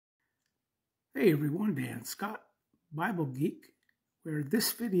Hey everyone, Dan Scott, Bible Geek, where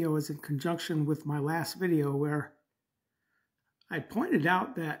this video is in conjunction with my last video where I pointed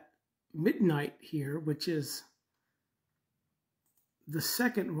out that midnight here, which is the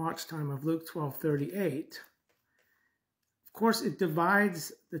second watch time of Luke 12:38, of course it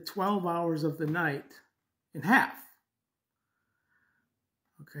divides the 12 hours of the night in half.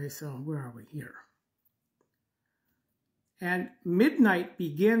 Okay, so where are we here? And midnight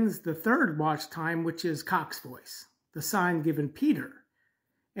begins the third watch time, which is cock's voice, the sign given Peter.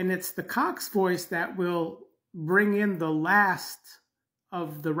 And it's the cock's voice that will bring in the last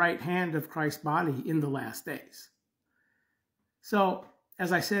of the right hand of Christ's body in the last days. So,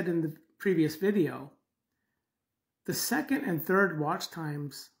 as I said in the previous video, the second and third watch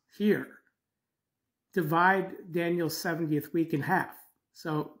times here divide Daniel's 70th week in half.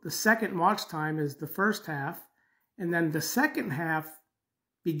 So the second watch time is the first half, and then the second half,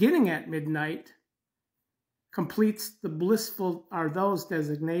 beginning at midnight, completes the blissful are those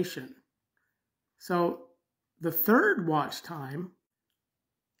designation. So the third watch time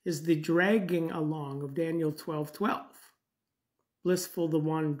is the dragging along of Daniel 12:12. Blissful the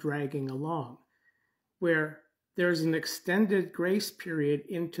one dragging along, where there's an extended grace period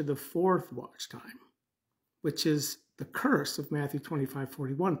into the fourth watch time, which is the curse of Matthew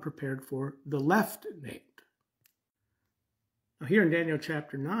 25:41 prepared for the left named. Now here in Daniel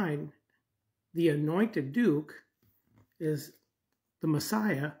chapter 9, the anointed Duke is the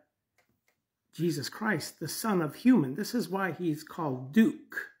Messiah, Jesus Christ, the Son of Human. This is why he's called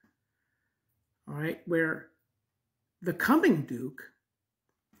Duke. All right, where the coming Duke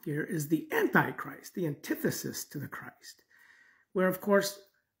here is the Antichrist, the antithesis to the Christ, where of course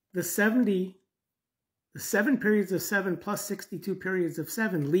the 7 periods of 7 plus 62 periods of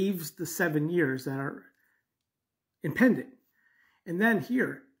 7 leaves the 7 years that are impending. And then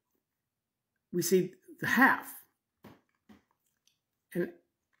here, we see the half. And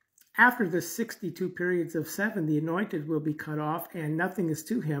after the 62 periods of 7, the anointed will be cut off, and nothing is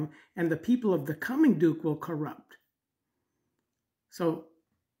to him, and the people of the coming Duke will corrupt. So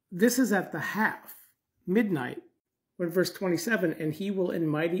this is at the half, midnight, when verse 27, and he will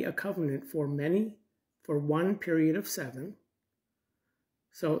enmighty a covenant for many, for 1 period of 7.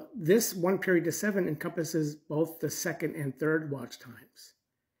 So this 1 period of 7 encompasses both the second and third watch times.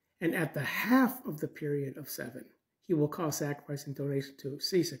 And at the half of the period of 7, he will cause sacrifice and donation to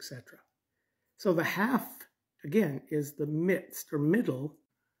cease, etc. So the half, again, is the midst or middle,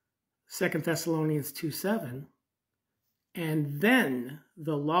 2 Thessalonians 2:7. And then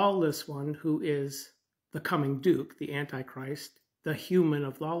the lawless one, who is the coming Duke, the Antichrist, the human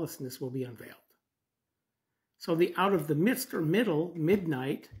of lawlessness, will be unveiled. So the out of the midst or middle,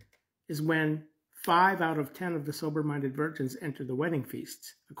 midnight, is when 5 out of 10 of the sober-minded virgins enter the wedding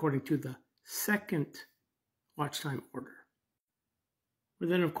feasts, according to the second watchtime order. But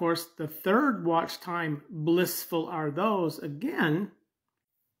then, of course, the third watchtime, blissful are those, again,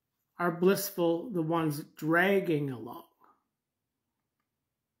 are blissful the ones dragging along,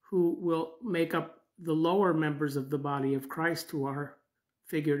 who will make up the lower members of the body of Christ, who are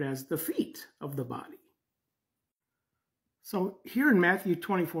figured as the feet of the body. So here in Matthew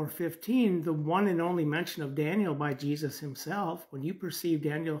 24:15, the one and only mention of Daniel by Jesus himself, when you perceive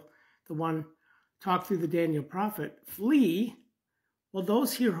Daniel, the one talked through the Daniel prophet, flee. Well,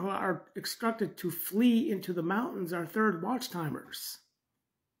 those here who are instructed to flee into the mountains are third watchtimers.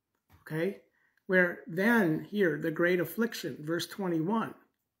 Okay? Where then, here, the great affliction, verse 21.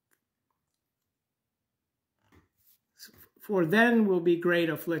 For then will be great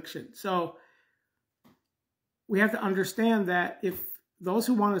affliction. So we have to understand that if those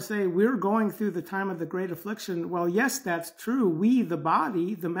who want to say we're going through the time of the great affliction, well, yes, that's true. We, the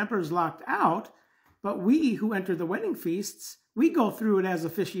body, the members locked out, but we who enter the wedding feasts, we go through it as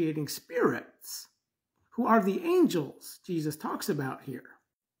officiating spirits, who are the angels Jesus talks about here.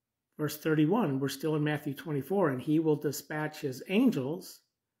 Verse 31, we're still in Matthew 24, and he will dispatch his angels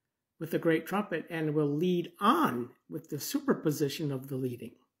with a great trumpet and will lead on with the superposition of the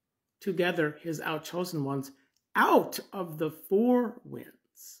leading, together his outchosen ones, out of the four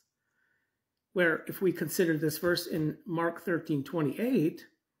winds. Where if we consider this verse in Mark 13:28,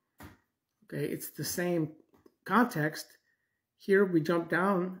 okay, it's the same context. Here we jump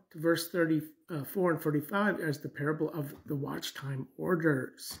down to verse 34 and 45 as the parable of the watchtime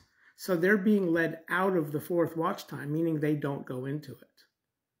orders. So they're being led out of the fourth watchtime, meaning they don't go into it.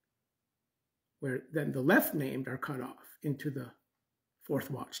 Where then the left named are cut off into the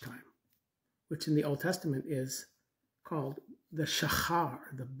fourth watchtime, which in the Old Testament is called the shachar,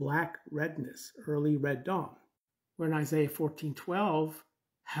 the black redness, early red dawn. Where in Isaiah 14:12,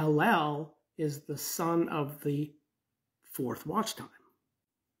 Hallel is the son of the fourth watch time.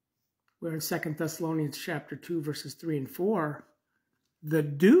 Where in 2 Thessalonians chapter 2, verses 3 and 4, the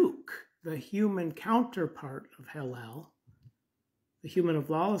Duke, the human counterpart of Hillel, the human of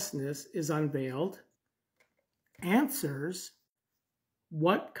lawlessness, is unveiled, answers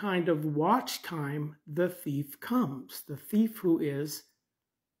what kind of watch time the thief comes. The thief who is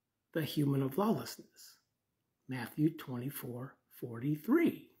the human of lawlessness. Matthew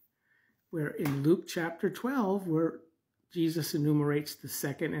 24:43. Where in Luke chapter 12, where Jesus enumerates the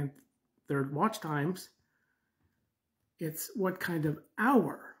second and third watch times, it's what kind of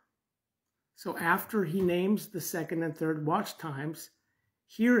hour. So after he names the second and third watch times,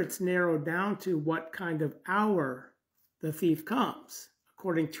 here it's narrowed down to what kind of hour the thief comes,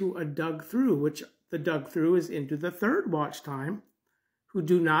 according to a dug through, which the dug through is into the third watch time, who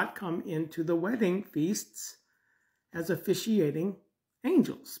do not come into the wedding feasts as officiating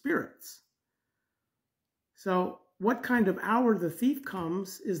angels, spirits. So what kind of hour the thief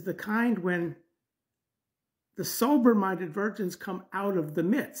comes is the kind when the sober-minded virgins come out of the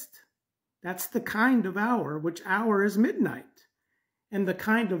midst. That's the kind of hour, which hour is midnight. And the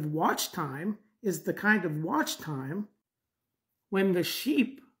kind of watch time is the kind of watch time when the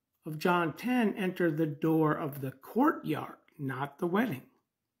sheep of John 10 enter the door of the courtyard, not the wedding,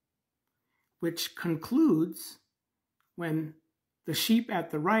 which concludes when the sheep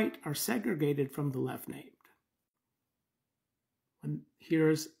at the right are segregated from the left named. And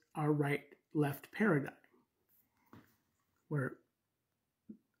here's our right-left paradigm, where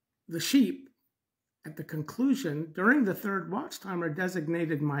the sheep at the conclusion during the third watch time are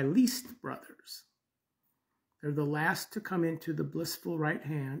designated my least brothers. They're the last to come into the blissful right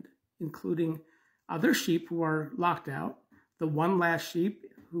hand, including other sheep who are locked out. The one last sheep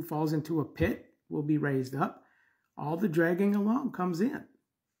who falls into a pit will be raised up. All the dragging along comes in.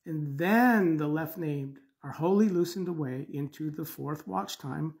 And then the left named are wholly loosened away into the fourth watch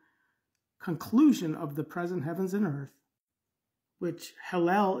time, conclusion of the present heavens and earth, which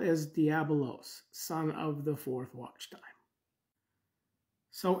Hillel is Diabolos, son of the fourth watch time.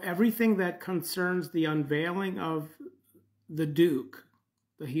 So everything that concerns the unveiling of the Duke,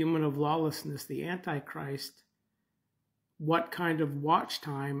 the human of lawlessness, the Antichrist, what kind of watch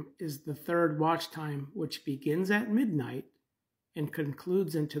time is the third watch time, which begins at midnight and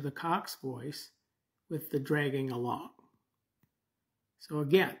concludes into the cock's voice with the dragging along. So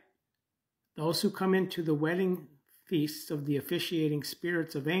again, those who come into the wedding feasts of the officiating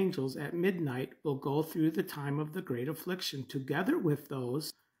spirits of angels at midnight will go through the time of the great affliction together with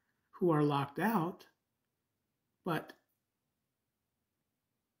those who are locked out. But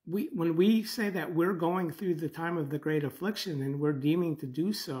when we say that we're going through the time of the great affliction and we're deeming to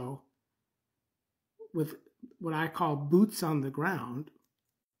do so with what I call boots on the ground,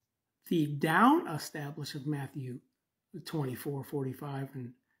 the down established of Matthew 24:45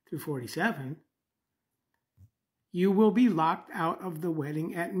 and through 47, you will be locked out of the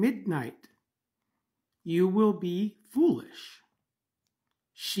wedding at midnight. You will be foolish.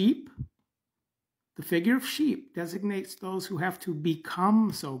 Sheep, the figure of sheep designates those who have to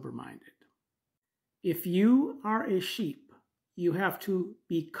become sober-minded. If you are a sheep, you have to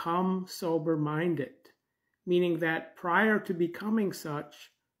become sober-minded, meaning that prior to becoming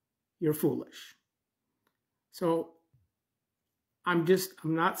such, you're foolish. So I'm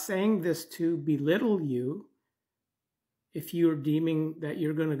not saying this to belittle you if you're deeming that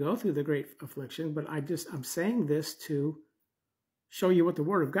you're going to go through the great affliction, but I'm saying this to show you what the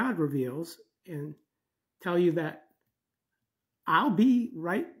Word of God reveals and tell you that I'll be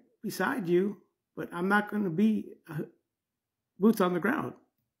right beside you, but I'm not going to be boots on the ground.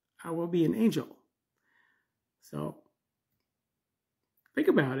 I will be an angel. So think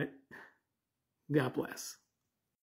about it. God bless.